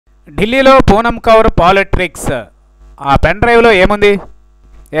ఢిల్లీలో పూనం కౌర్ పాలిటిక్స్. ఆ పెన్ డ్రైవ్లో ఏముంది?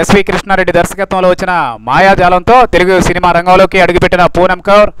 ఎస్వి కృష్ణారెడ్డి దర్శకత్వంలో వచ్చిన మాయాజాలంతో తెలుగు సినిమా రంగంలోకి అడుగుపెట్టిన పూనం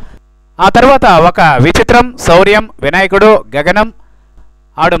కౌర్ ఆ తర్వాత ఒక విచిత్రం, శౌర్యం, వినాయకుడు, గగనం,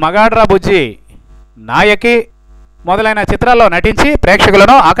 ఆడు మగాడ్రా బుజ్జి, నాయకి మొదలైన చిత్రాల్లో నటించి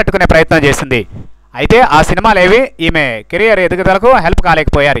ప్రేక్షకులను ఆకట్టుకునే ప్రయత్నం చేసింది. అయితే ఆ సినిమాలేవి ఈమె కెరియర్ ఎదుగుదలకు హెల్ప్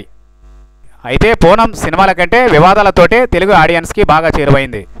కాలేకపోయారు. అయితే పూనం సినిమాల కంటే వివాదాలతోటే తెలుగు ఆడియన్స్కి బాగా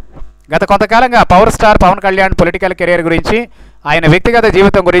చేరువైంది. గత కొంతకాలంగా power star Pawan Kalyan political career గురించి, ఆయన వ్యక్తిగత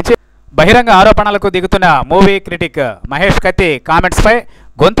జీవితం గురించి బహిరంగ ఆరోపణలకు దిగుతున్న మూవీ క్రిటిక్ మహేష్ కత్తి కామెంట్స్పై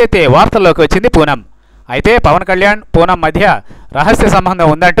గొంతెత్తి వార్తల్లోకి వచ్చింది పూనం. అయితే పవన్ కళ్యాణ్, పూనం మధ్య రహస్య సంబంధం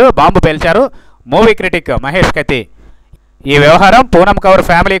ఉందంటూ బాంబు పేల్చారు మూవీ క్రిటిక్ మహేష్ కత్తి. ఈ వ్యవహారం పూనం కౌర్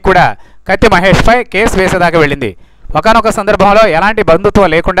ఫ్యామిలీ కూడా కత్తి మహేష్పై కేసు వేసేదాకా వెళ్ళింది. ఒకానొక సందర్భంలో ఎలాంటి బంధుత్వం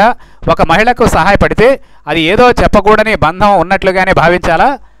లేకుండా ఒక మహిళకు సహాయపడితే అది ఏదో చెప్పకూడని బంధం ఉన్నట్లుగానే భావించాలా?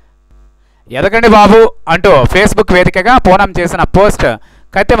 ఎదగండి బాబు అంటూ ఫేస్బుక్ వేదికగా పూనం చేసిన పోస్ట్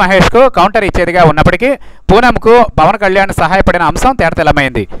కత్తి మహేష్కు కౌంటర్ ఇచ్చేదిగా ఉన్నప్పటికీ పూనంకు పవన్ కళ్యాణ్ సహాయపడిన అంశం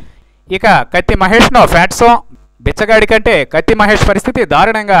తేటతెల్లమైంది. ఇక కత్తి మహేష్ను ఫ్యాట్సో బిచ్చగాడి కంటే కత్తి మహేష్ పరిస్థితి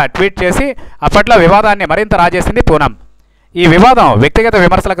దారుణంగా ట్వీట్ చేసి అప్పట్లో వివాదాన్ని మరింత రాజేసింది పూనం. ఈ వివాదం వ్యక్తిగత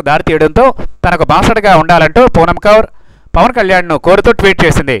విమర్శలకు దారితీయడంతో తనకు బాసటగా ఉండాలంటూ పూనం కౌర్ పవన్ కళ్యాణ్ను కోరుతూ ట్వీట్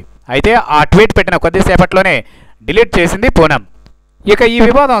చేసింది. అయితే ఆ ట్వీట్ పెట్టిన కొద్దిసేపట్లోనే డిలీట్ చేసింది పూనం. ఇక ఈ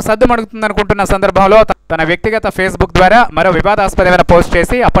వివాదం సద్దుమణుగుతుందనుకుంటున్న సందర్భంలో తన వ్యక్తిగత ఫేస్బుక్ ద్వారా మరో వివాదాస్పదమైన పోస్ట్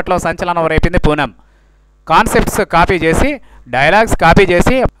చేసి అప్పట్లో సంచలనం రేపింది పూనం. కాన్సెప్ట్స్ కాపీ చేసి, డైలాగ్స్ కాపీ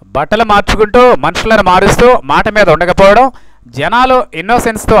చేసి, బట్టలు మార్చుకుంటూ, మనుషులను మారుస్తూ, మాట మీద ఉండకపోవడం, జనాలు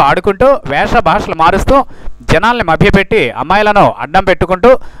ఇన్నోసెన్స్తో ఆడుకుంటూ, వేష భాషలు మారుస్తూ, జనాల్ని మభ్యపెట్టి, అమ్మాయిలను అడ్డం పెట్టుకుంటూ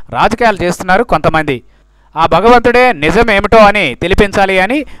రాజకీయాలు చేస్తున్నారు కొంతమంది. ఆ భగవంతుడే నిజం ఏమిటో అని తెలిపించాలి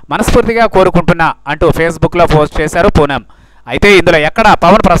అని మనస్ఫూర్తిగా కోరుకుంటున్నా అంటూ ఫేస్బుక్లో పోస్ట్ చేశారు పూనం. అయితే ఇందులో ఎక్కడా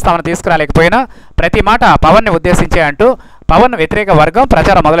పవన్ ప్రస్తావన తీసుకురాలేకపోయినా ప్రతి మాట పవన్ని ఉద్దేశించే అంటూ పవన్ వ్యతిరేక వర్గం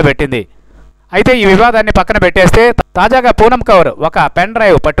ప్రచారం మొదలుపెట్టింది. అయితే ఈ వివాదాన్ని పక్కన పెట్టేస్తే తాజాగా పూనం కౌర్ ఒక పెన్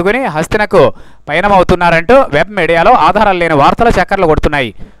డ్రైవ్ పట్టుకుని హస్తినకు పయనమవుతున్నారంటూ వెబ్ మీడియాలో ఆధారాలు లేని వార్తలు చక్కర్లు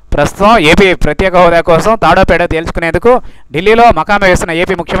కొడుతున్నాయి. ప్రస్తుతం ఏపీ ప్రత్యేక హోదా కోసం తాడోపేడో తేల్చుకునేందుకు ఢిల్లీలో మకాం వేసిన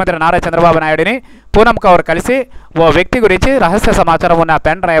ఏపీ ముఖ్యమంత్రి నారా చంద్రబాబు నాయుడిని పూనం కౌర్ కలిసి ఓ వ్యక్తి గురించి రహస్య సమాచారం ఉన్న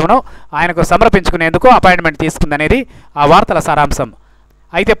పెన్ డ్రైవ్ను ఆయనకు సమర్పించుకునేందుకు అపాయింట్మెంట్ తీసుకుందనేది ఆ వార్తల సారాంశం.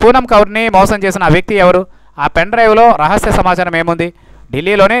 అయితే పూనం కౌర్ని మోసం చేసిన ఆ వ్యక్తి ఎవరు? ఆ పెన్ డ్రైవ్లో రహస్య సమాచారం ఏముంది?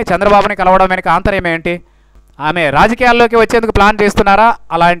 ఢిల్లీలోనే చంద్రబాబుని కలవడం వెనుక ఆంతర్యం ఏంటి? ఆమె రాజకీయాల్లోకి వచ్చేందుకు ప్లాన్ చేస్తున్నారా?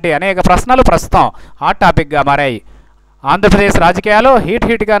 అలాంటి అనేక ప్రశ్నలు ప్రస్తుతం హాట్ టాపిక్గా మారాయి. ఆంధ్రప్రదేశ్ రాజకీయాలు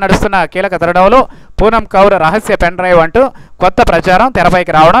హీట్గా నడుస్తున్న కీలక తరుణంలో పూనం కౌర్ రహస్య పెన్ డ్రైవ్ అంటూ కొత్త ప్రచారం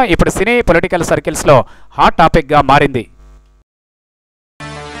తెరపైకి రావడం ఇప్పుడు సినీ పొలిటికల్ సర్కిల్స్లో హాట్ టాపిక్గా మారింది.